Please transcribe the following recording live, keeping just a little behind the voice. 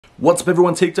What's up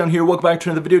everyone, Takedown here, welcome back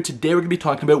to another video. Today we're going to be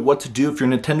talking about what to do if your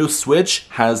Nintendo Switch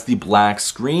has the black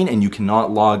screen and you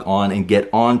cannot log on and get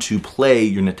on to play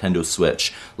your Nintendo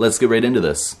Switch. Let's get right into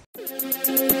this.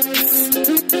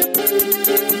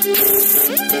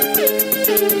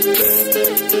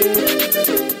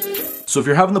 So if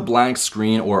you're having the blank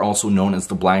screen, or also known as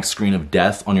the black screen of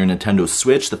death on your Nintendo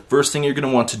Switch, the first thing you're going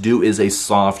to want to do is a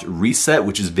soft reset,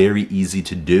 which is very easy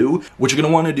to do. What you're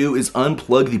going to want to do is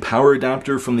unplug the power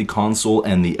adapter from the console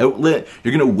and the outlet.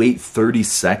 You're going to wait 30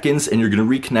 seconds and you're going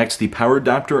to reconnect the power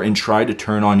adapter and try to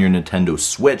turn on your Nintendo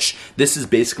Switch. This is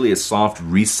basically a soft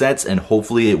reset and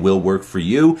hopefully it will work for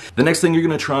you. The next thing you're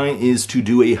going to try is to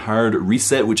do a hard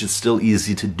reset, which is still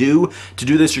easy to do. To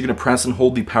do this, you're going to press and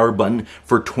hold the power button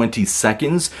for 20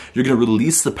 seconds. You're going to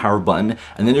release the power button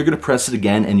and then you're going to press it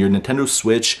again and your Nintendo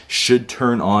Switch should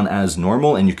turn on as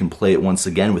normal and you can play it once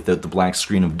again without the black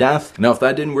screen of death. Now if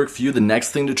that didn't work for you, the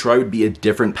next thing to try would be a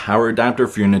different power adapter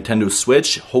for your Nintendo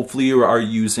Switch. Hopefully you are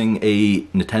using a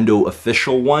Nintendo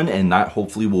official one and that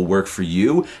hopefully will work for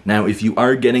you. Now if you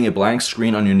are getting a blank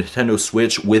screen on your Nintendo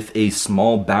Switch with a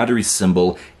small battery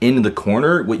symbol in the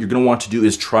corner, what you're going to want to do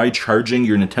is try charging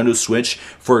your Nintendo Switch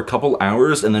for a couple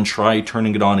hours and then try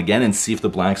turning it on again and see if the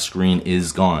black screen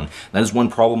is gone. That is one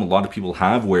problem a lot of people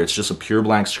have, where it's just a pure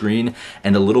black screen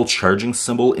and a little charging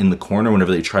symbol in the corner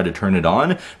whenever they try to turn it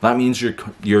on. That means your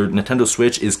Nintendo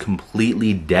Switch is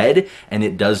completely dead and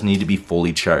it does need to be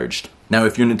fully charged. Now,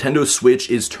 if your Nintendo Switch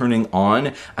is turning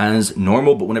on as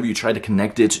normal, but whenever you try to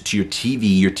connect it to your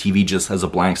TV just has a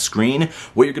blank screen,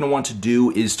 what you're going to want to do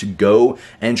is to go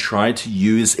and try to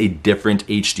use a different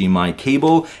HDMI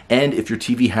cable. And if your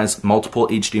TV has multiple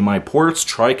HDMI ports,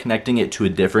 try connecting it to a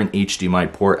different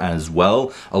HDMI port as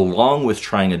well, along with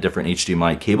trying a different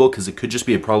HDMI cable, because it could just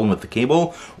be a problem with the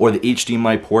cable or the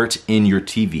HDMI port in your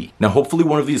TV. Now, hopefully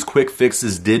one of these quick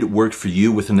fixes did work for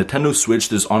you. With a Nintendo Switch,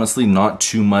 there's honestly not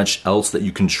too much else that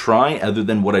you can try other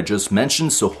than what I just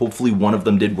mentioned, so hopefully one of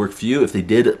them did work for you. If they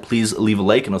did, please leave a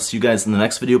like and I'll see you guys in the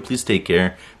next video. Please take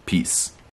care. Peace.